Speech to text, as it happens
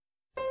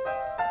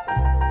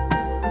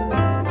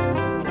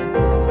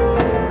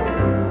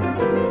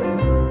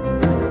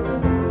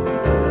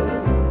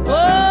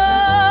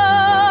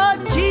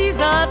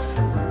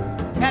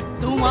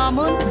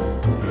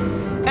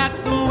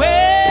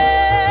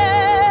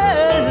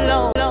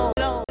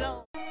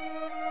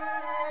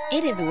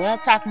It is Well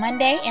Talk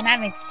Monday, and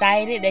I'm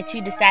excited that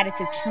you decided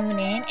to tune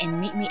in and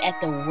meet me at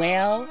the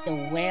well.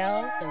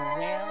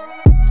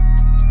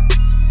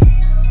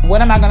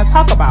 What am I going to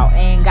talk about?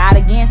 And God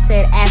again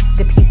said, ask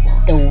the people.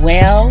 The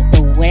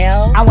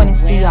well. I want to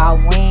see y'all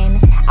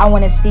win. I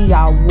want to see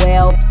y'all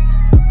well.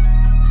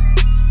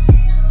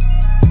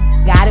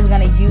 God is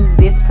going to use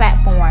this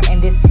platform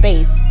and this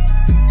space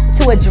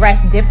to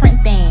address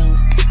different things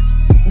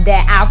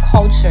that our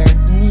culture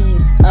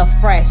needs a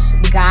fresh,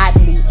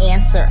 godly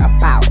answer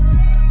about.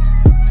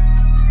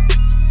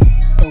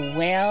 The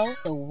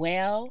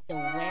well.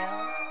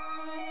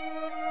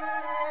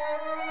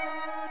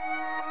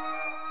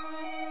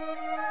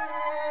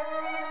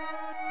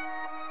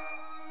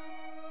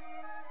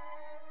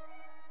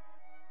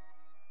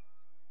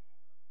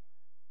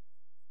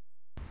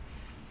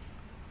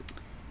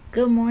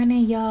 Good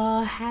morning,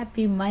 y'all.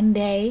 Happy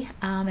Monday,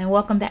 and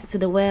welcome back to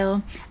The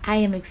Well. I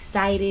am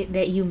excited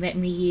that you met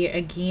me here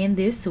again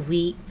this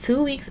week,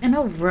 2 weeks in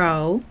a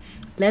row.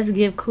 Let's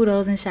give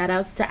kudos and shout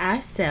outs to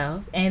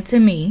ourselves and to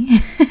me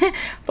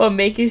for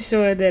making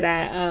sure that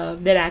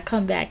I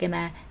come back and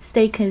I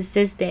stay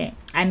consistent.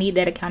 I need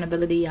that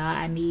accountability, y'all.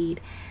 I need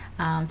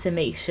to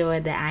make sure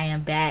that I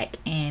am back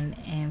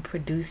and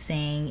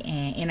producing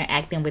and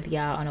interacting with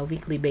y'all on a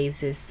weekly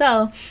basis.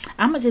 So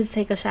I'm gonna just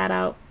take a shout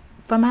out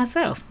for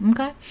myself,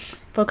 okay,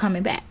 for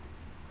coming back,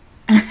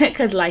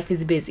 because life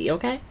is busy,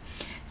 okay.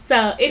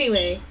 So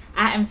anyway,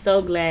 I am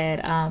so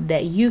glad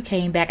that you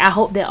came back. I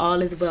hope that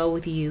all is well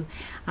with you.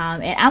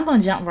 And I'm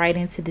going to jump right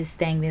into this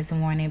thing this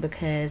morning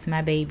because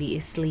my baby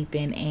is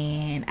sleeping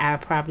and I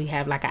probably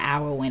have like an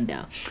hour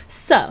window.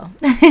 So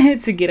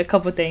to get a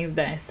couple things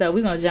done. So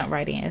we're going to jump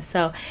right in.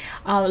 So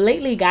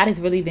lately, God has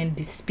really been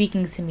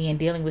speaking to me and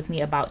dealing with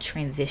me about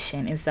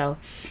transition. And so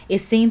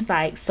it seems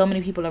like so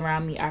many people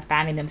around me are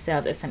finding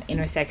themselves at some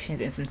intersections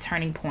and some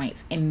turning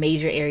points in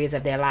major areas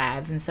of their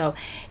lives. And so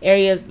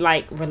areas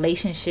like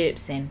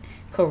relationships and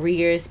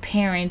careers,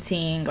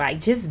 parenting, like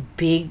just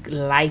big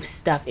life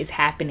stuff is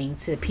happening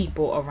to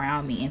people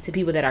around me and to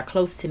people that are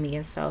close to me.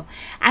 And so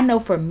I know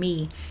for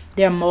me,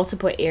 there are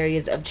multiple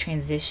areas of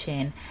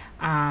transition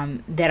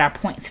that are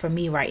points for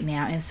me right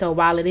now. And so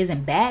while it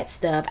isn't bad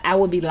stuff, I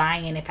would be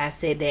lying if I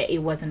said that it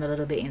wasn't a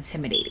little bit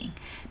intimidating,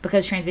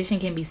 because transition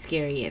can be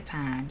scary at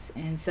times.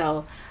 And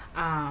so,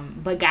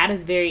 but God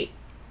has very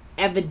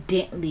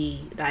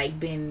evidently like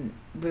been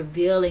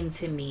revealing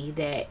to me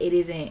that it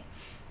isn't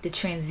the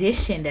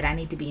transition that I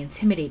need to be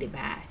intimidated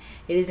by.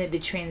 It isn't the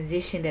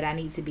transition that I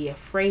need to be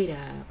afraid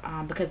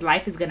of, because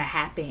life is going to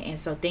happen. And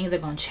so things are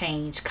going to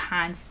change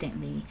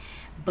constantly.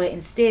 But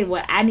instead,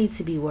 what I need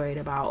to be worried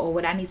about, or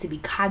what I need to be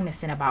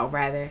cognizant about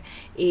rather,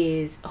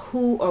 is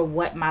who or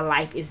what my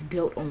life is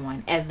built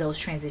on as those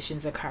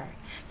transitions occur.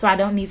 So I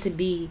don't need to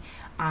be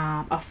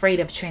afraid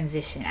of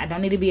transition. I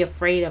don't need to be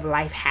afraid of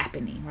life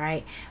happening,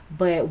 right?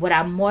 But what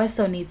I more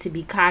so need to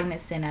be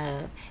cognizant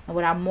of, and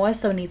what I more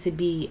so need to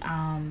be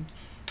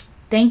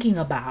thinking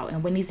about,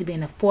 and what needs to be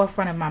in the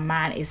forefront of my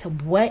mind, is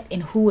what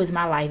and who is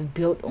my life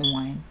built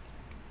on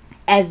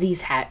as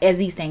these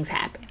things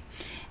happen.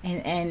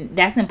 And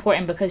that's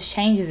important because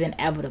change is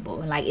inevitable.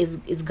 Like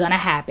it's gonna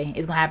happen.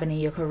 It's gonna happen in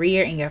your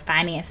career, in your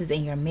finances,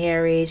 in your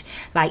marriage.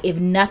 Like if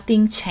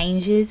nothing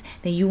changes,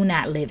 then you're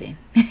not living.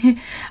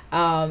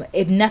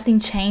 If nothing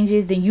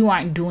changes, then you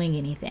aren't doing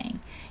anything.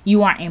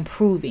 You aren't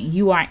improving.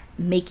 You aren't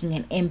making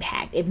an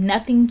impact. If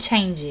nothing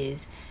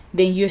changes,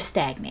 then you're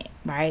stagnant,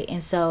 right?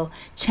 And so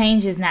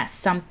change is not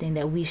something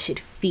that we should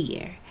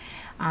fear.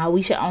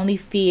 We should only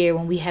fear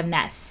when we have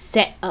not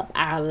set up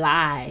our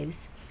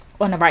lives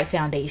on the right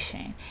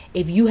foundation.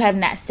 If you have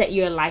not set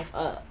your life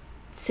up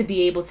to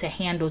be able to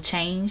handle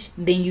change,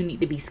 then you need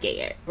to be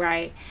scared,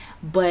 right?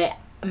 But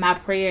my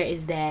prayer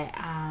is that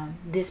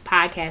this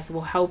podcast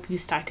will help you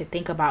start to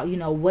think about,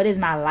 what is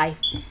my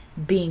life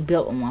being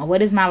built on?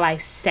 What is my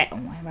life set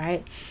on,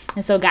 right?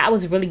 And so God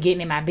was really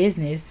getting in my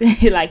business.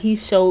 Like he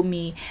showed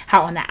me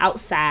how on the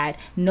outside,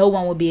 no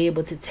one will be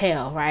able to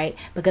tell, right?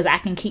 Because I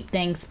can keep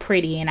things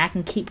pretty and I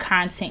can keep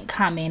content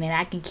coming and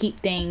I can keep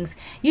things,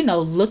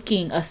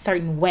 looking a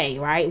certain way,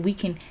 right? We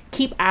can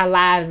keep our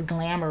lives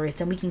glamorous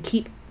and we can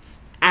keep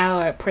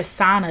our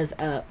personas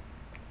up.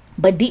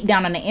 But deep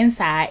down on the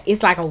inside,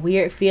 it's like a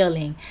weird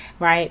feeling,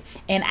 right?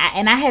 And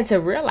I had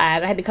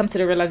to come to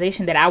the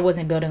realization that I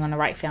wasn't building on the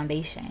right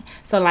foundation.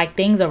 So like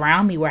things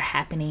around me were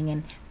happening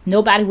and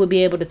nobody would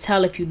be able to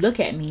tell if you look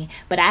at me,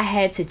 but I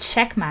had to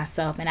check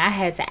myself and I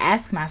had to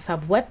ask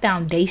myself, what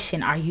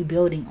foundation are you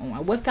building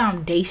on? What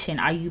foundation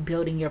are you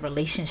building your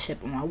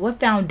relationship on? What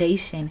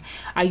foundation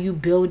are you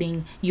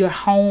building your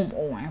home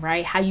on,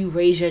 right? How you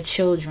raise your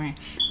children?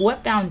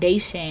 What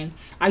foundation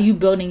are you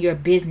building your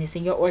business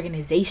and your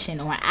organization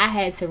on? I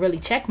had to really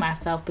check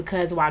myself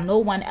because while no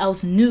one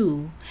else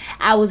knew,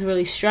 I was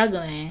really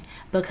struggling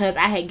because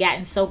I had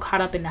gotten so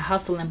caught up in the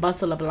hustle and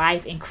bustle of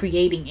life and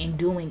creating and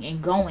doing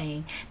and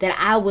going that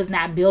I was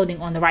not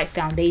building on the right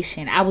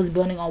foundation. I was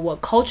building on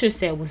what culture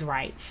said was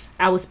right.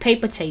 I was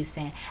paper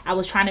chasing. I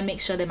was trying to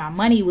make sure that my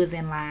money was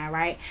in line,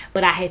 right?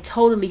 But I had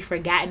totally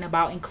forgotten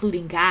about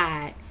including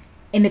God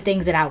in the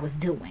things that I was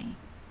doing.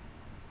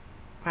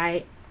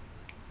 right?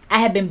 I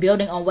had been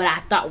building on what I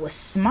thought was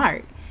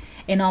smart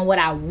and on what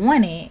I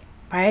wanted,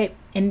 right?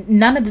 And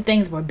none of the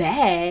things were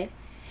bad.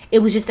 It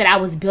was just that I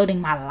was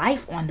building my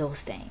life on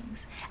those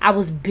things. I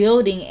was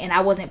building and I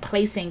wasn't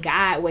placing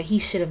God where he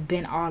should have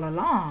been all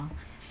along.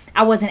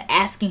 I wasn't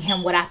asking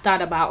him what I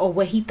thought about or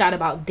what he thought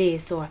about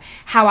this or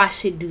how I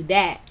should do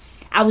that.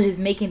 I was just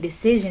making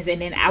decisions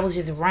and then I was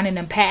just running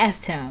them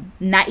past him,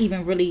 not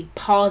even really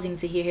pausing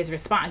to hear his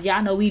response.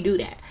 Y'all know we do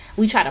that.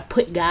 We try to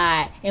put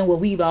God in what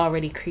we've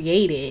already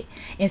created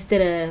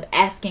instead of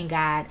asking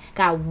God,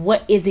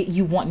 what is it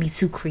you want me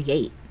to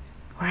create?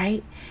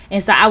 Right?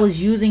 And so I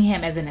was using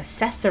him as an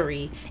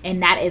accessory and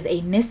not as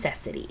a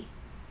necessity.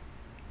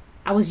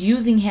 I was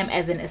using him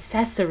as an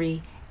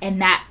accessory and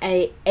not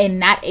a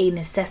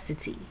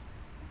necessity.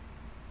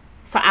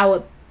 So I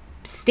would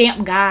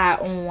stamp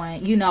God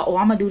on, I'm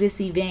gonna do this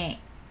event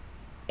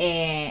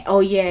and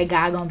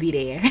God gonna be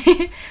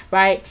there.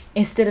 Right?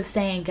 Instead of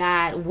saying,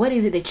 God, what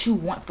is it that you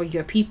want for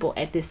your people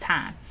at this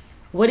time?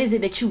 What is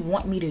it that you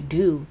want me to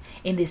do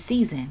in this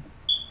season?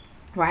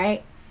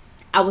 Right?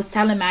 I was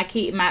telling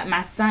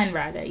my son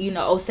rather,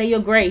 say your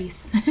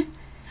grace.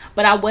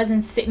 But I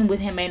wasn't sitting with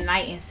him at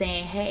night and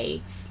saying,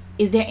 hey,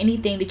 is there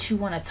anything that you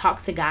want to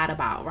talk to God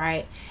about,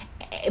 right?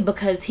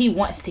 Because he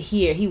wants to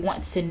hear, he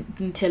wants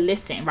to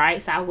listen,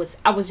 right? So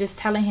I was just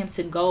telling him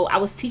to go. I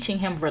was teaching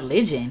him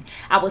religion.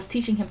 I was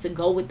teaching him to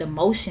go with the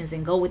motions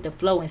and go with the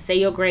flow and say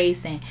your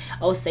grace and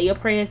say your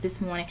prayers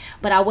this morning.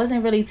 But I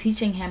wasn't really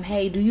teaching him,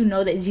 hey, do you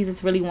know that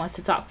Jesus really wants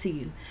to talk to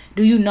you?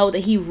 Do you know that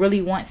he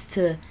really wants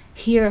to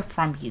hear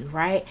from you,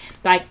 right?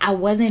 Like I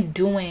wasn't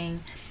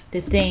doing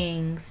the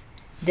things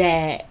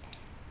that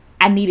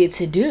I needed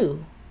to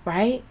do,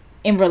 right?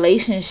 In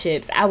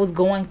relationships, I was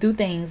going through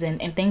things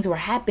and things were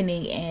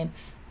happening, and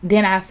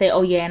then I say,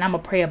 and I'm gonna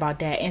pray about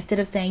that, instead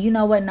of saying, you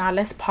know what,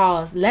 let's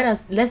pause,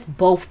 let's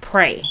both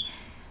pray.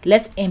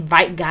 Let's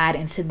invite God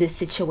into this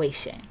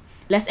situation.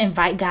 Let's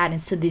invite God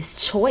into this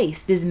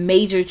choice, this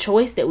major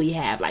choice that we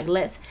have. Like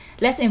let's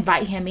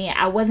invite him in.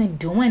 I wasn't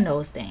doing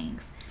those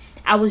things.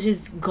 I was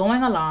just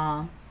going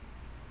along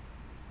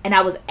and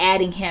I was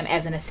adding him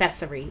as an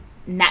accessory,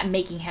 not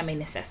making him a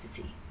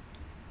necessity.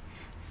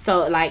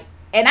 So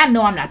and I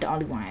know I'm not the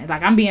only one.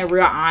 Like I'm being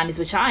real honest,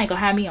 but y'all ain't gonna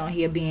have me on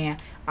here being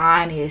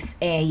honest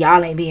and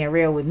y'all ain't being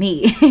real with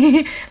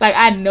me. Like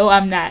I know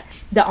I'm not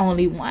the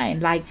only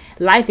one. Like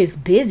life is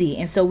busy,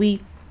 and so we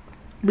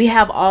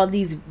have all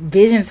these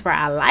visions for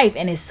our life,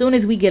 and as soon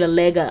as we get a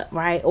leg up,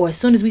 right, or as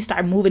soon as we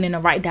start moving in the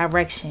right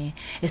direction,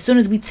 as soon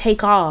as we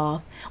take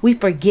off, we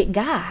forget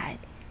God,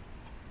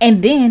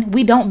 and then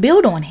we don't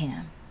build on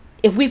him.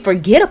 If we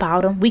forget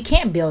about him, we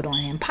can't build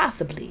on him,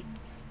 possibly,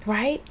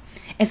 right?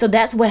 And so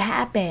that's what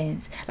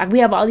happens. Like we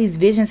have all these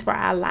visions for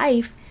our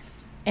life,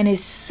 and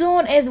as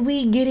soon as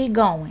we get it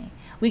going,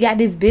 we got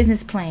this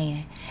business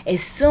plan.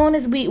 As soon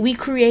as we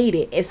create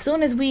it, as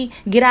soon as we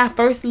get our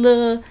first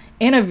little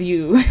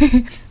interview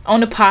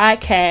on the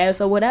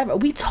podcast or whatever,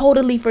 we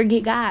totally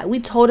forget God. We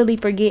totally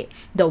forget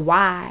the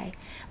why,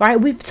 right?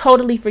 We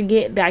totally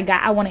forget that,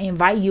 God, I want to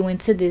invite you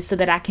into this so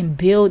that I can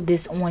build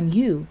this on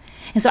you.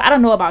 And so I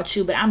don't know about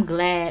you, but I'm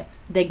glad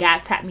that God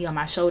tapped me on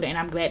my shoulder, and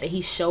I'm glad that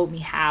he showed me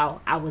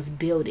how I was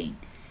building.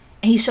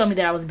 And he showed me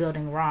that I was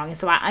building wrong. And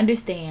so I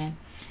understand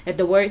that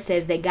the word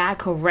says that God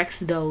corrects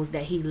those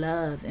that he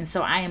loves. And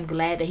so I am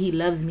glad that he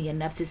loves me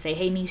enough to say,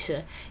 hey,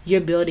 Nisha,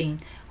 you're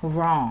building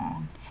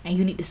wrong and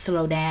you need to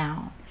slow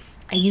down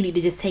and you need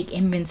to just take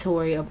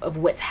inventory of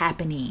what's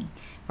happening,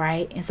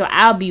 right? And so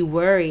I'll be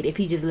worried if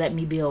he just let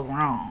me build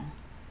wrong,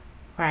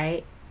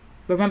 right?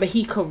 Remember,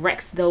 he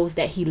corrects those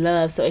that he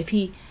loves. So if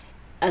he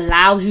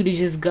allows you to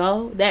just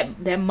go,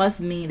 that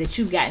must mean that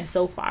you've gotten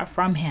so far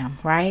from him,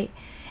 right?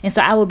 And so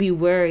I would be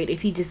worried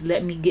if he just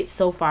let me get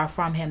so far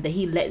from him that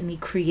he let me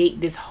create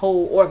this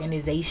whole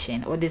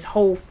organization or this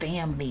whole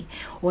family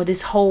or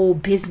this whole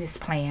business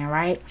plan,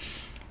 right?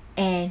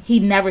 And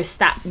he never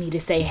stopped me to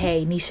say,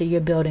 hey, Nisha,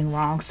 you're building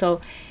wrong. So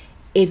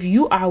if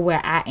you are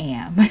where I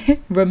am,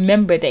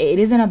 remember that it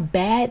isn't a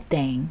bad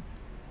thing.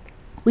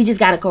 We just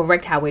got to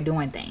correct how we're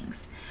doing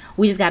things.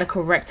 We just got to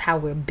correct how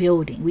we're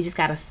building. We just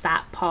got to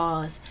stop,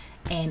 pause,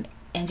 and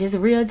just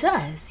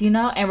readjust,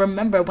 And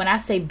remember, when I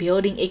say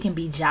building, it can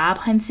be job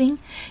hunting.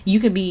 You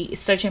could be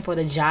searching for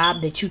the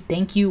job that you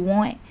think you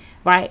want,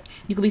 right?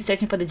 You could be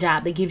searching for the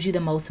job that gives you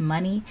the most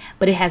money,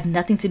 but it has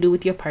nothing to do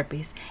with your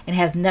purpose. It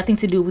has nothing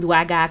to do with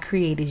why God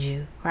created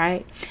you,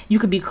 right? You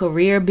could be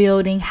career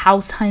building,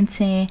 house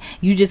hunting.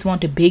 You just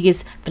want the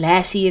biggest,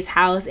 flashiest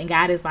house, and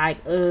God is like,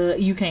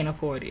 you can't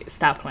afford it.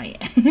 Stop playing.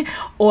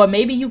 Or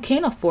maybe you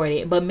can afford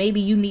it, but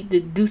maybe you need to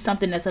do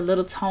something that's a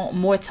little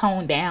more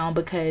toned down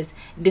because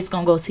this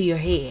gonna go to your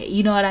head.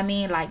 You know what I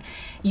mean? Like,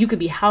 you could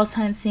be house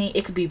hunting.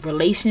 It could be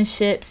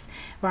relationships,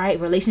 right?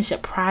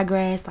 Relationship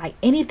progress, like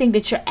anything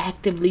that you're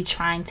actively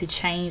trying to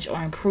change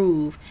or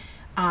improve,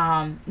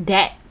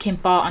 that can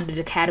fall under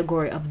the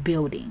category of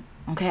building.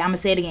 Okay, I'm gonna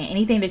say it again.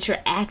 Anything that you're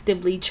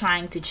actively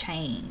trying to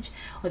change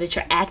or that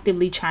you're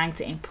actively trying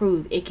to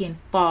improve, it can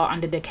fall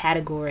under the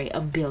category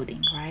of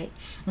building, right?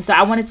 And so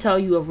I want to tell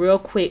you a real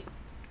quick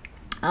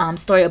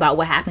story about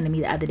what happened to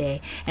me the other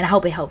day, and I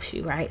hope it helps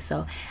you, right?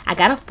 So I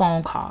got a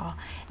phone call,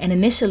 and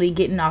initially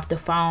getting off the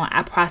phone,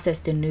 I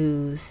processed the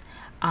news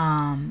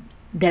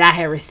that I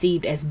had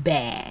received as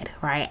bad,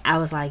 right? I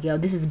was like, yo,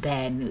 this is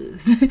bad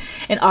news.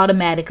 And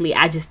automatically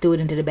I just threw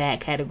it into the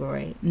bad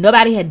category.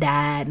 Nobody had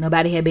died,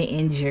 nobody had been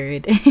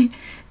injured,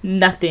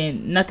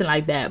 nothing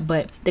like that.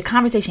 But the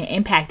conversation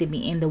impacted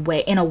me in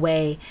a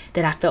way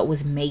that I felt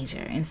was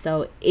major. And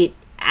so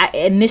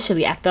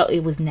initially I felt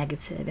it was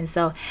negative. And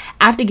so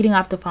after getting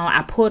off the phone,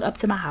 I pulled up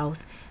to my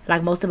house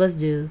like most of us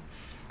do.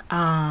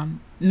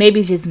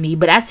 Maybe it's just me,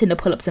 but I tend to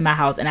pull up to my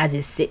house and I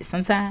just sit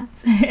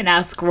sometimes and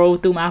I'll scroll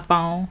through my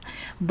phone.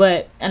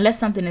 But unless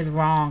something is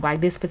wrong, like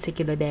this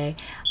particular day,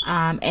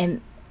 and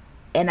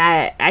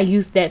I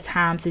use that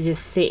time to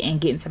just sit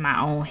and get into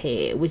my own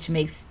head, which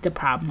makes the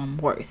problem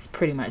worse,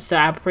 pretty much. So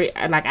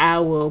I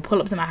will pull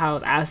up to my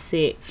house, I'll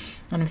sit,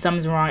 and if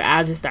something's wrong,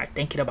 I'll just start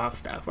thinking about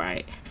stuff,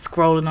 right?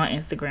 Scrolling on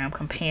Instagram,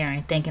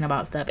 comparing, thinking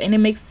about stuff, and it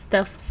makes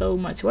stuff so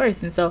much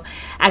worse. And so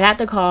I got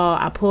the call,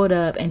 I pulled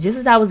up, and just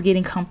as I was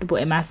getting comfortable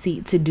in my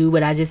seat to do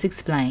what I just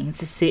explained,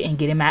 to sit and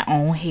get in my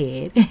own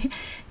head,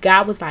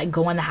 God was like,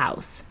 go in the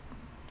house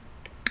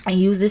and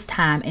use this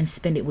time and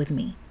spend it with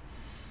me.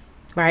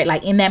 Right?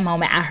 Like in that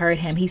moment, I heard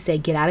him. He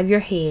said, get out of your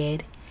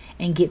head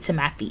and get to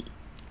my feet.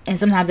 And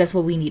sometimes that's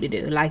what we need to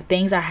do. Like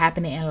things are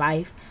happening in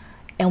life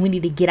and we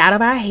need to get out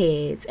of our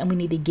heads and we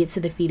need to get to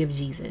the feet of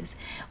Jesus.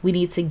 We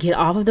need to get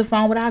off of the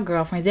phone with our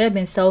girlfriends. There have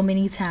been so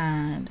many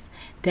times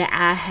that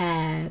I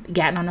have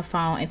gotten on the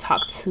phone and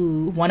talked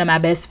to one of my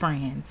best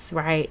friends,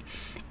 right?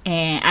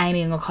 And I ain't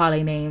even gonna call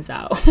their names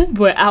out,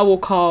 but I will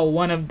call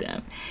one of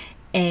them.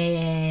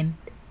 And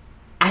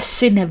I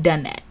shouldn't have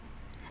done that.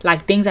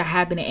 Like things are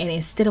happening, and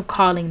instead of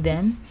calling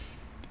them,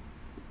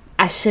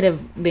 I should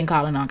have been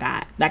calling on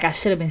God. Like I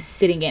should have been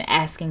sitting and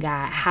asking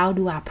God, how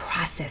do I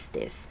process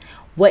this?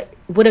 What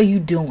are you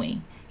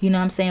doing? You know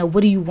what I'm saying? What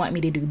do you want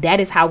me to do?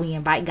 That is how we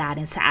invite God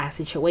into our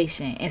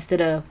situation,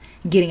 instead of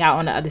getting out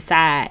on the other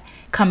side,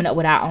 coming up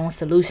with our own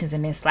solutions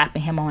and then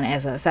slapping him on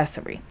as an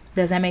accessory.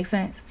 Does that make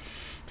sense?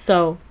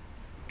 So,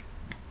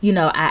 you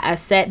know, I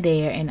sat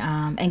there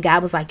and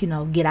God was like,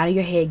 get out of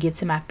your head, get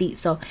to my feet.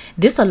 So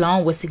this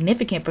alone was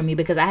significant for me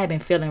because I had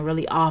been feeling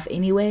really off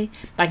anyway.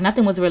 Like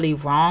nothing was really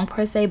wrong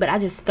per se, but I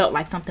just felt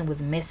like something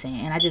was missing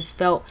and I just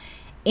felt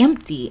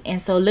empty.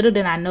 And so little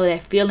did I know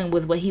that feeling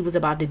was what he was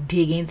about to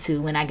dig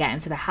into when I got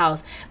into the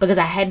house, because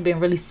I hadn't been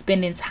really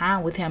spending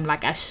time with him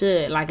like I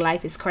should. Like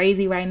life is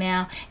crazy right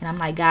now, and I'm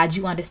like, God,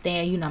 you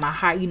understand, you know my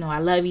heart, you know I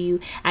love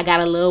you. I got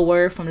a little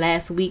word from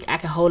last week, I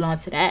can hold on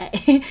to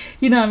that.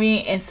 You know what I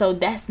mean? And so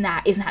it's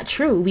not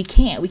true. We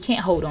can't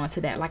hold on to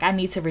that. Like I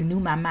need to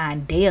renew my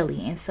mind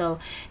daily. And so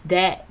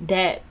that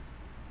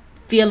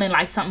feeling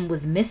like something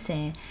was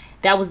missing,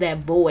 that was that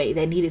void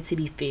that needed to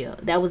be filled.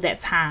 That was that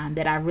time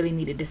that I really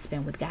needed to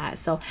spend with God.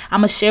 So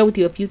I'm going to share with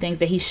you a few things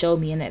that he showed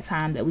me in that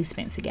time that we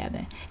spent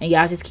together. And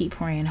y'all just keep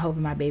praying,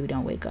 hoping my baby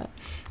don't wake up,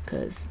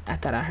 because I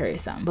thought I heard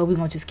something. But we're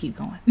going to just keep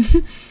going.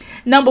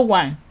 Number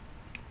one,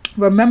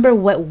 remember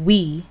what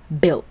we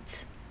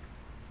built.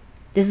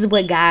 This is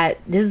what God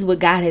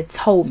had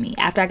told me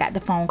after I got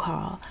the phone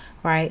call,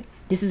 right?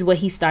 This is what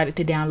he started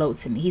to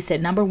download to me. He said,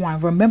 number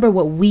one, remember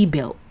what we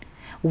built.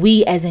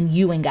 We as in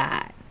you and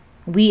God.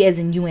 We as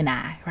in you and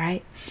I,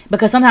 right?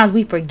 Because sometimes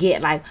we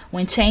forget, like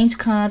when change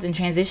comes and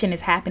transition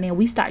is happening,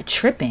 we start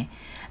tripping.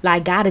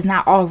 Like God has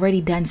not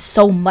already done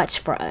so much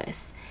for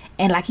us.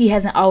 And like he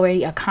hasn't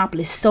already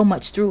accomplished so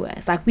much through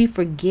us. Like we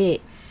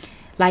forget,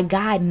 like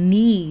God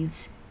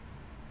needs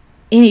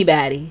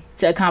anybody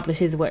to accomplish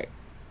his work.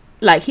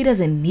 Like he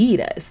doesn't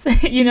need us.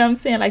 You know what I'm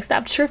saying? Like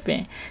stop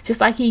tripping. Just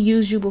like he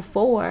used you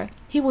before,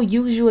 he will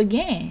use you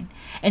again.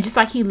 And just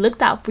like he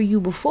looked out for you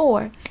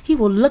before, he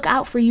will look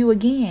out for you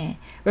again.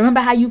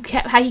 Remember how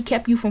he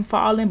kept you from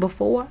falling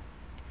before?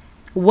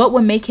 What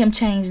would make him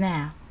change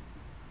now?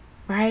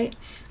 Right?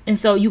 And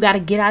so you got to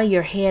get out of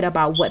your head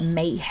about what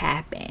may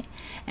happen.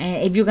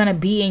 And if you're going to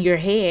be in your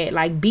head,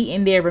 like be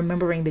in there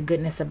remembering the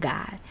goodness of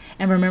God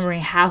and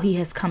remembering how he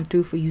has come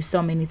through for you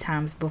so many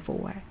times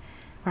before.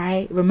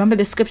 Right? Remember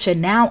the scripture,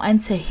 now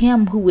unto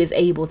him who is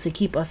able to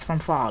keep us from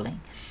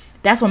falling.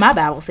 That's what my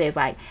Bible says,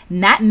 like,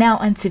 not now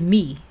unto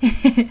me.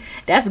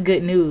 That's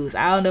good news.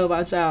 I don't know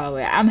about y'all,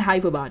 but I'm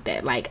hype about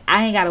that. Like,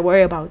 I ain't got to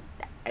worry about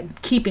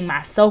keeping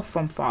myself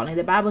from falling.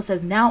 The Bible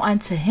says, now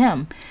unto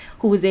him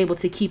who is able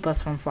to keep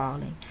us from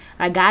falling.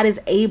 Like, God is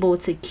able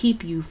to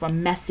keep you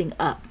from messing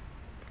up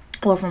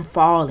or from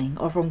falling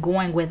or from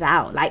going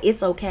without. Like,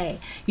 it's okay.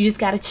 You just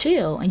got to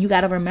chill and you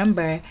got to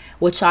remember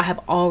what y'all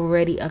have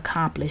already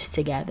accomplished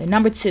together.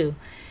 Number two,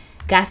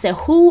 God said,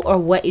 who or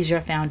what is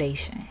your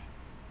foundation?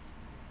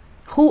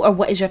 Who or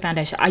what is your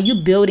foundation? Are you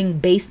building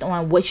based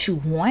on what you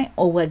want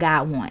or what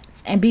God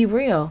wants? And be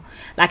real.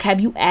 Like,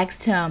 have you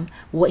asked him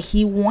what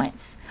he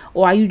wants?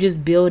 Or are you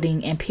just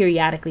building and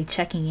periodically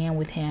checking in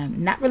with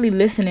him? Not really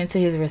listening to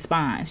his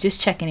response. Just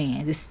checking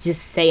in. Just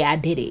say I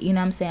did it. You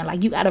know what I'm saying?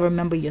 Like, you got to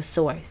remember your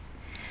source.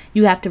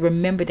 You have to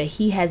remember that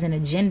he has an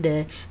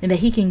agenda and that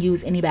he can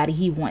use anybody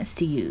he wants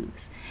to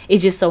use. It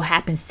just so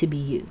happens to be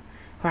you.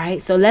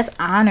 right? So let's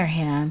honor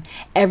him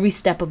every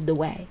step of the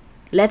way.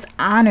 Let's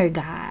honor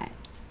God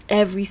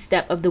every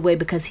step of the way,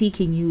 because he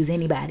can use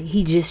anybody.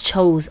 He just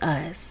chose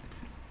us.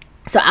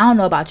 So I don't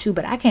know about you,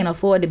 but I can't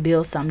afford to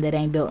build something that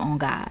ain't built on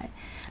God.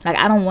 Like,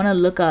 I don't want to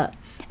look up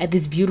at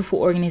this beautiful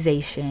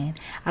organization.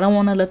 I don't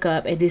want to look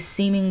up at this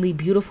seemingly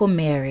beautiful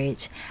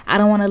marriage. I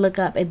don't want to look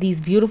up at these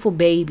beautiful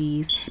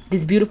babies,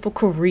 this beautiful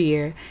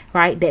career,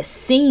 right? That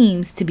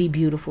seems to be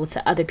beautiful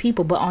to other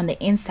people, but on the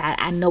inside,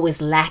 I know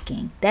it's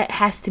lacking. That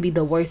has to be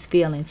the worst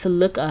feeling, to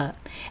look up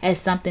at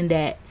something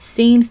that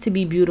seems to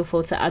be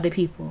beautiful to other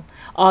people.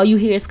 All you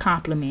hear is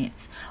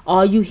compliments.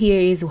 All you hear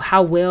is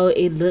how well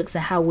it looks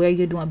and how well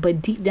you're doing.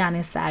 But deep down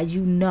inside,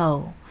 you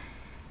know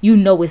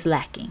it's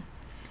lacking.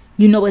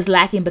 You know it's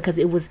lacking because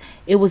it was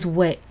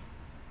what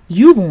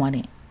you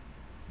wanted,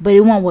 but it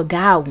wasn't what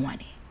God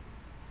wanted.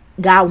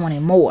 God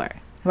wanted more,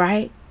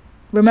 right?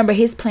 Remember,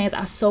 his plans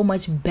are so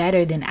much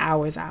better than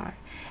ours are.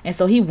 And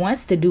so he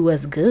wants to do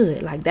us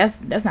good. Like,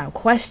 that's not a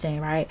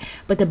question, right?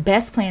 But the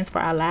best plans for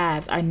our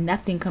lives are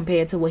nothing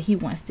compared to what he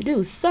wants to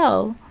do.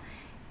 So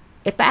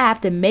if I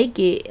have to make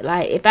it,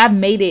 like, if I've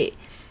made it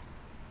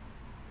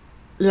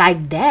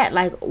like that,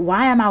 like,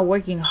 why am I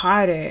working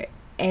harder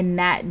and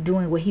not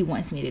doing what he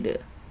wants me to do?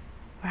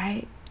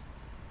 Right?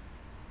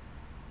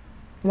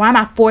 Why am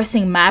I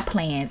forcing my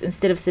plans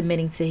instead of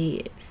submitting to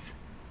his?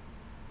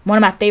 One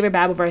of my favorite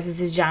Bible verses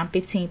is John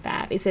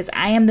 15:5. It says,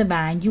 I am the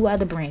vine, you are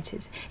the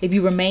branches. If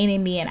you remain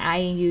in me and I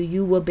in you,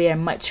 you will bear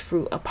much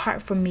fruit.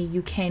 Apart from me,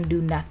 you can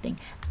do nothing.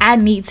 I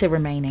need to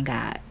remain in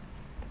God.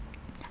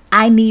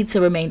 I need to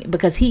remain,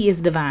 because he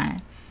is the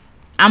vine.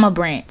 I'm a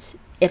branch.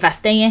 If I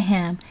stay in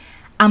him,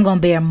 I'm going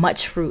to bear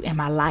much fruit in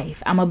my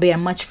life. I'm going to bear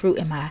much fruit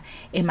in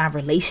my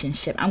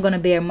relationship. I'm going to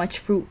bear much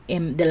fruit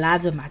in the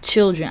lives of my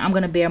children. I'm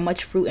going to bear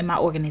much fruit in my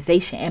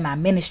organization and my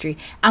ministry.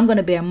 I'm going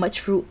to bear much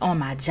fruit on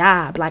my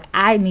job. Like,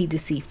 I need to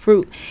see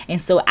fruit. And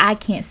so I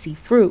can't see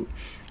fruit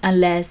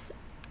unless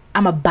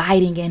I'm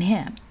abiding in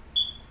him,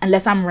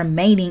 unless I'm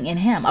remaining in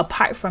him.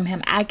 Apart from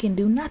him, I can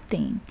do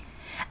nothing.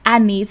 I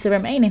need to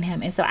remain in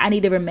him. And so I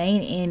need to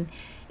remain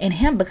in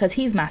him because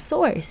he's my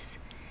source.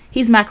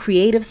 He's my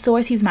creative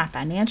source. He's my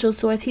financial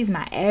source. He's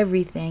my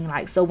everything.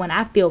 Like, so when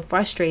I feel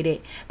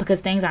frustrated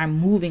because things aren't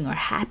moving or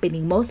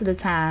happening, most of the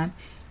time,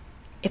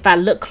 if I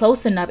look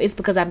close enough, it's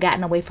because I've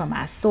gotten away from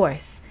my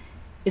source.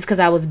 It's because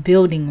I was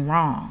building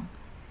wrong.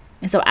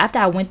 And so after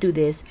I went through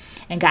this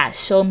and God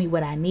showed me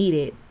what I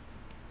needed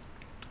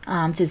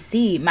to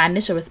see, my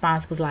initial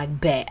response was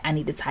like, bet, I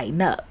need to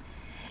tighten up.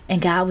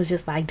 And God was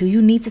just like, do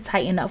you need to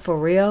tighten up for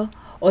real?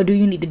 Or do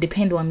you need to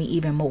depend on me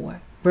even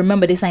more?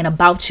 Remember, this ain't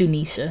about you,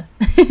 Nisha.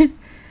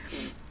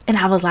 And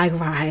I was like,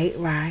 right.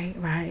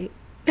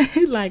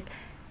 Like,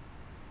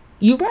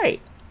 you right.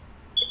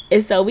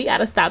 And so we got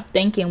to stop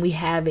thinking we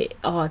have it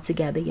all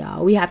together,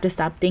 y'all. We have to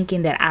stop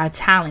thinking that our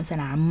talents and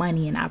our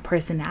money and our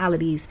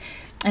personalities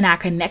and our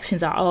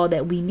connections are all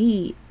that we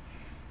need.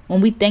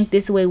 When we think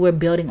this way, we're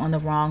building on the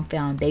wrong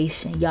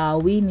foundation. Y'all,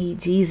 we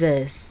need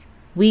Jesus.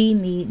 We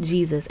need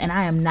Jesus. And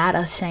I am not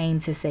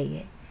ashamed to say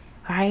it,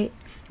 right?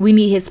 We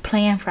need his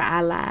plan for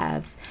our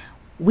lives.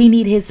 We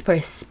need his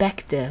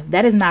perspective.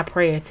 That is my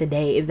prayer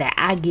today, is that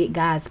I get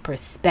God's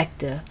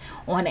perspective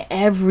on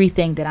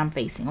everything that I'm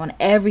facing, on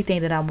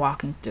everything that I'm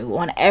walking through,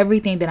 on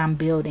everything that I'm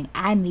building.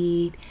 I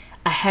need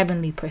a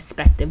heavenly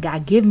perspective.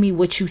 God, give me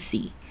what you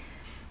see.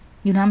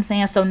 You know what I'm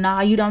saying? So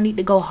you don't need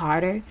to go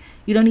harder.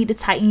 You don't need to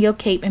tighten your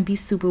cape and be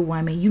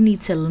superwoman. You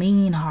need to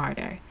lean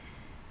harder.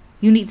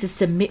 You need to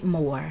submit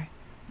more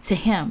to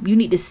him. You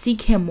need to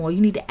seek him more. You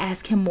need to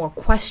ask him more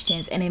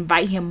questions and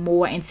invite him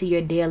more into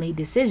your daily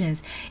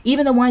decisions,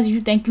 even the ones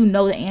you think you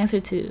know the answer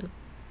to.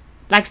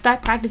 Like,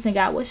 start practicing.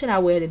 God, what should I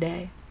wear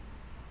today?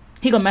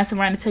 He gonna mess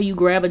around and tell you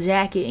grab a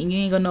jacket and you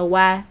ain't gonna know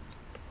why.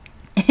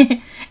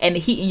 And the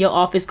heat in your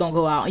office gonna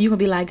go out and you're gonna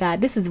be like,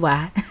 God, this is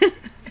why.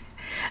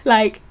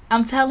 Like,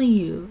 I'm telling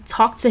you,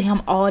 talk to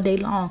him all day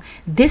long.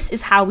 This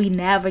is how we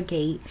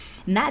navigate,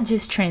 not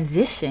just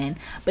transition,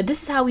 but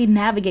this is how we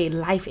navigate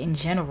life in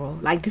general.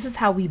 Like, this is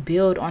how we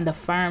build on the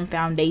firm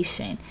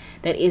foundation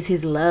that is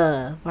his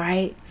love,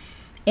 right?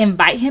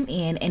 Invite him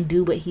in and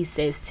do what he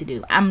says to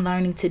do. I'm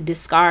learning to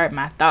discard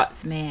my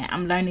thoughts, man.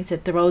 I'm learning to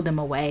throw them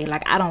away.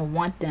 Like, I don't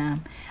want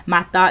them.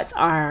 My thoughts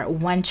are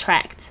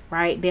one-tracked,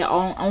 right? They're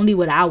only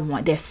what I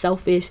want. They're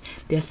selfish.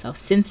 They're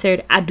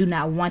self-centered. I do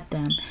not want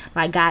them.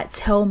 Like, God,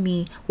 tell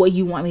me what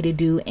you want me to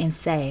do and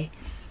say.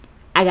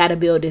 I got to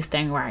build this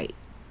thing right.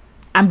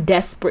 I'm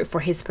desperate for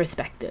his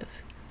perspective.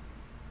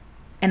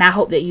 And I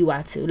hope that you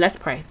are too. Let's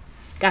pray.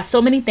 God, so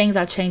many things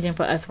are changing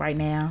for us right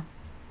now.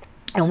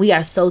 And we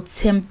are so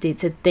tempted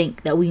to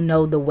think that we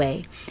know the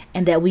way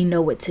and that we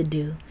know what to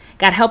do.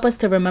 God, help us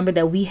to remember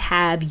that we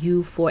have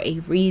you for a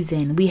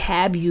reason. We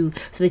have you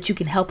so that you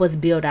can help us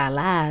build our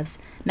lives,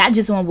 not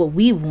just on what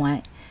we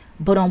want,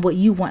 but on what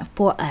you want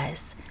for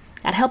us.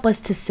 God, help us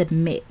to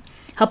submit.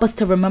 Help us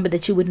to remember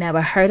that you would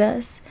never hurt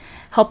us.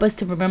 Help us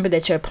to remember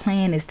that your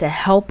plan is to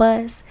help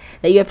us,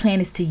 that your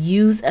plan is to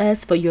use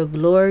us for your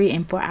glory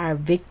and for our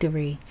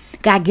victory.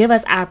 God, give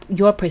us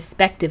your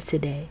perspective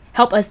today. Help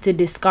Help us to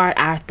discard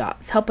our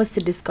thoughts. Help us to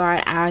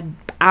discard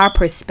our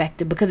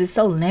perspective, because it's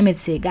so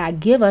limited.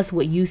 God, give us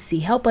what you see.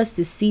 Help us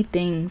to see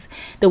things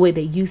the way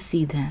that you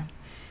see them.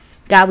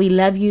 God, we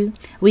love you.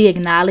 We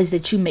acknowledge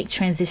that you make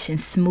transition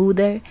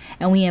smoother,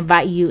 and we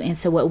invite you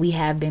into what we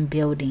have been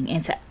building,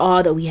 into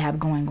all that we have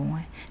going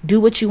on. Do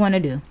what you want to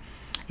do.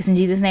 It's in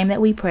Jesus' name that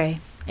we pray.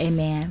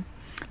 Amen.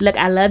 Look,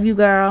 I love you,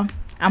 girl.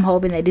 I'm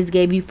hoping that this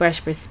gave you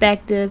fresh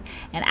perspective,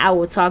 and I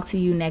will talk to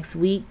you next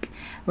week.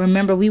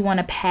 Remember, we want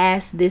to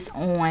pass this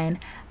on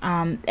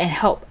and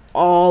help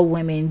all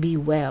women be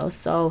well.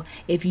 So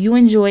if you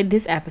enjoyed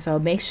this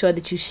episode, make sure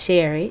that you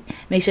share it.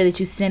 Make sure that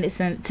you send it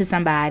to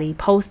somebody.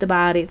 Post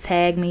about it.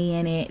 Tag me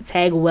in it.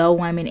 Tag Well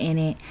Women in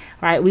it.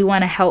 Right? We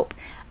want to help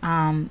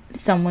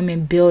some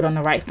women build on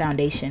the right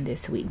foundation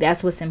this week.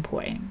 That's what's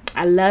important.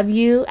 I love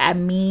you. I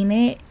mean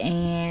it.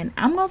 And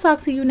I'm going to talk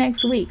to you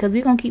next week, because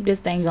we're going to keep this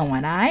thing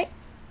going. All right?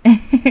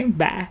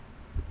 Bye.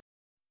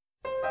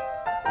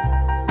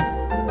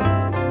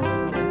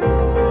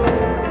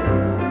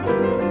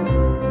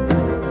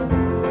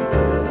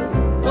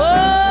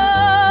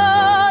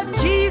 Oh,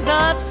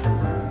 Jesus,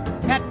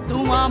 at the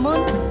woman,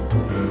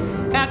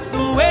 at the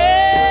well.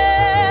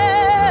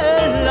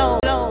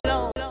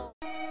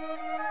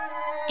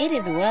 It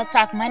is Well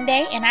Talk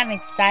Monday, and I'm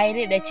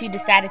excited that you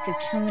decided to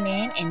tune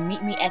in and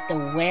meet me at the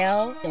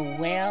well.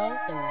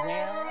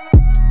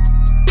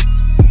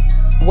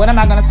 What am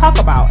I going to talk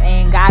about?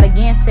 And God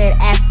again said,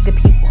 ask the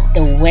people.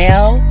 The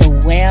well.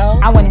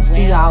 I want to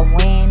see y'all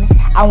win.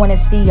 I want to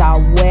see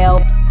y'all well.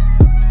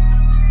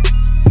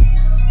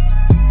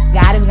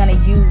 God is going to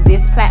use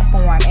this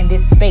platform and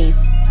this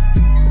space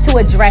to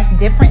address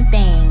different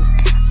things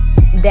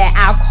that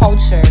our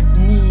culture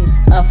needs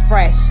a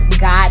fresh,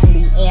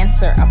 godly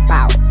answer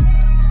about.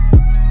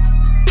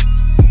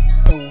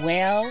 The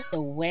well.